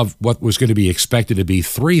of what was going to be expected to be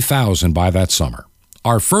 3,000 by that summer.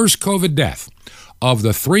 Our first COVID death of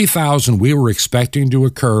the 3,000 we were expecting to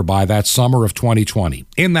occur by that summer of 2020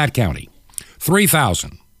 in that county.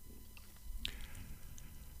 3,000.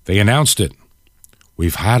 They announced it.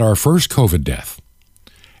 We've had our first COVID death.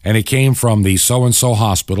 And it came from the so-and-so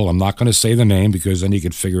hospital. I'm not going to say the name because then you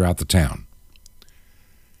could figure out the town.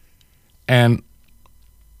 And,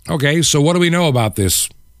 okay, so what do we know about this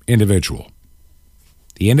individual?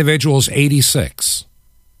 The individual is 86.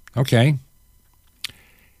 Okay.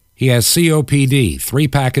 He has COPD,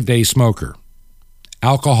 3-pack-a-day smoker,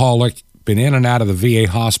 alcoholic, been in and out of the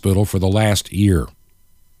VA hospital for the last year.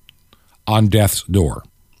 on death's door.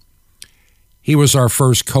 He was our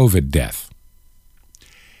first COVID death.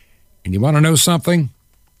 And you want to know something?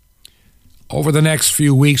 Over the next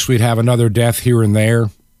few weeks, we'd have another death here and there.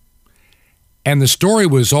 And the story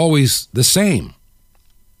was always the same.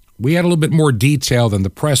 We had a little bit more detail than the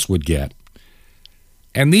press would get.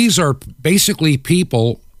 And these are basically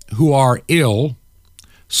people who are ill,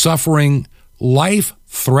 suffering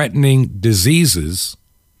life-threatening diseases.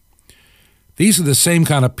 These are the same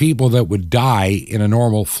kind of people that would die in a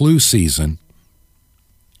normal flu season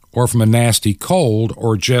or from a nasty cold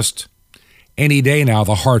or just any day now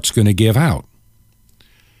the heart's going to give out.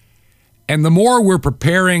 And the more we're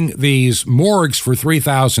preparing these morgues for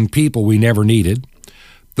 3,000 people we never needed,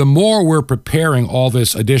 the more we're preparing all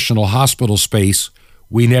this additional hospital space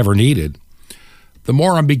we never needed, the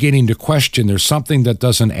more I'm beginning to question there's something that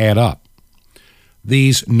doesn't add up.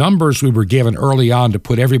 These numbers we were given early on to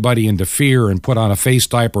put everybody into fear and put on a face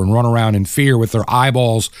diaper and run around in fear with their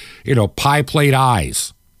eyeballs, pie plate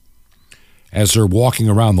eyes as they're walking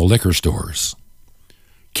around the liquor stores.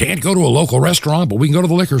 Can't go to a local restaurant, but we can go to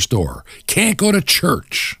the liquor store. Can't go to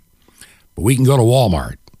church, but we can go to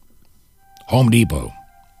Walmart, Home Depot.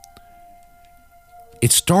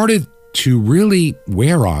 It started to really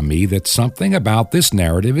wear on me that something about this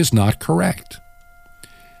narrative is not correct.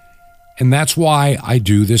 And that's why I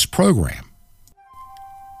do this program.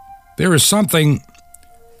 There is something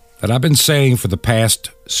that I've been saying for the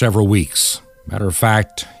past several weeks. Matter of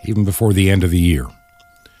fact, even before the end of the year.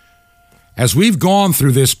 As we've gone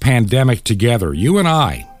through this pandemic together, you and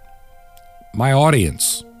I, my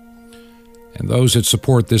audience, and those that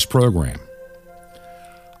support this program,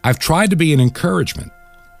 I've tried to be an encouragement,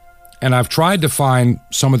 and I've tried to find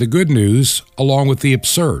some of the good news along with the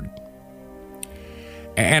absurd.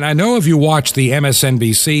 And I know if you watch the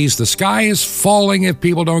MSNBCs, the sky is falling if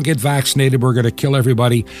people don't get vaccinated. We're going to kill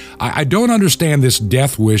everybody. I don't understand this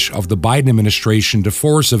death wish of the Biden administration to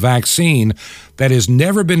force a vaccine that has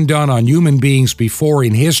never been done on human beings before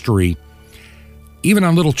in history, even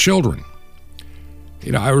on little children.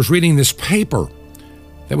 I was reading this paper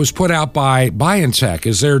that was put out by BioNTech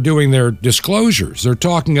as they're doing their disclosures. They're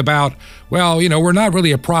talking about, we're not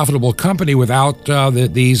really a profitable company without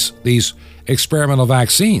these experimental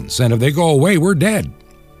vaccines. And if they go away, we're dead.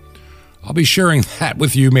 I'll be sharing that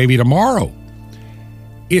with you maybe tomorrow.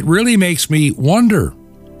 It really makes me wonder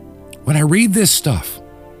when I read this stuff.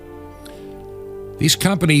 These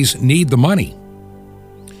companies need the money.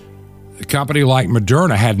 A company like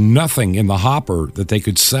Moderna had nothing in the hopper that they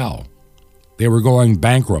could sell. They were going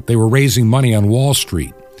bankrupt. They were raising money on Wall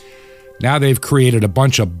Street. Now they've created a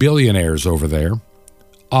bunch of billionaires over there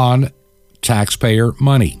on taxpayer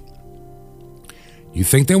money. You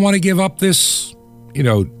think they want to give up this,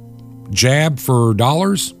 jab for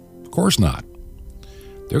dollars? Of course not.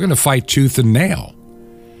 They're going to fight tooth and nail.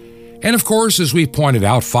 And of course, as we pointed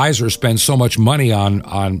out, Pfizer spends so much money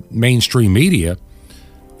on mainstream media,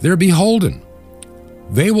 they're beholden.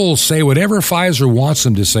 They will say whatever Pfizer wants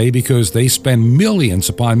them to say because they spend millions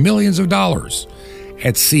upon millions of dollars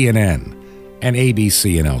at CNN and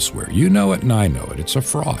ABC and elsewhere. You know it and I know it. It's a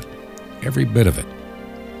fraud. Every bit of it.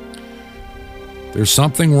 There's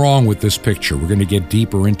something wrong with this picture. We're going to get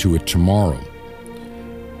deeper into it tomorrow.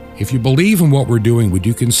 If you believe in what we're doing, would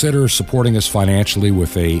you consider supporting us financially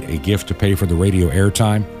with a gift to pay for the radio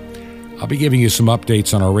airtime? I'll be giving you some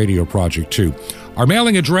updates on our radio project too. Our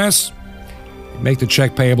mailing address, make the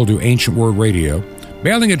check payable to Ancient Word Radio.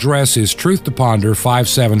 Mailing address is Truth to Ponder,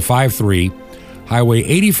 5753, Highway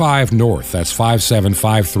 85 North. That's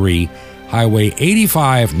 5753, Highway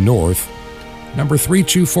 85 North. Number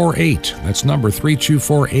 3248. That's number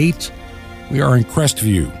 3248. We are in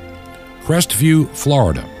Crestview,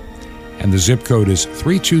 Florida. And the zip code is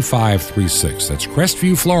 32536. That's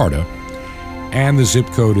Crestview, Florida. And the zip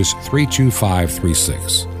code is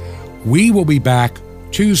 32536. We will be back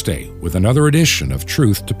Tuesday with another edition of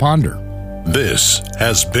Truth to Ponder. This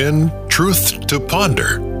has been Truth to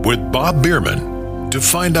Ponder with Bob Bierman. To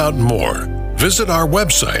find out more, visit our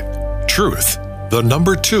website,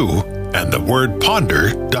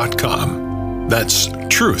 truth2ponder.com. That's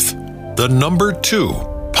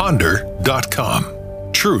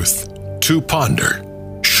truth2ponder.com. Truth to Ponder,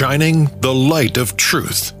 shining the light of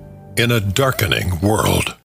truth in a darkening world.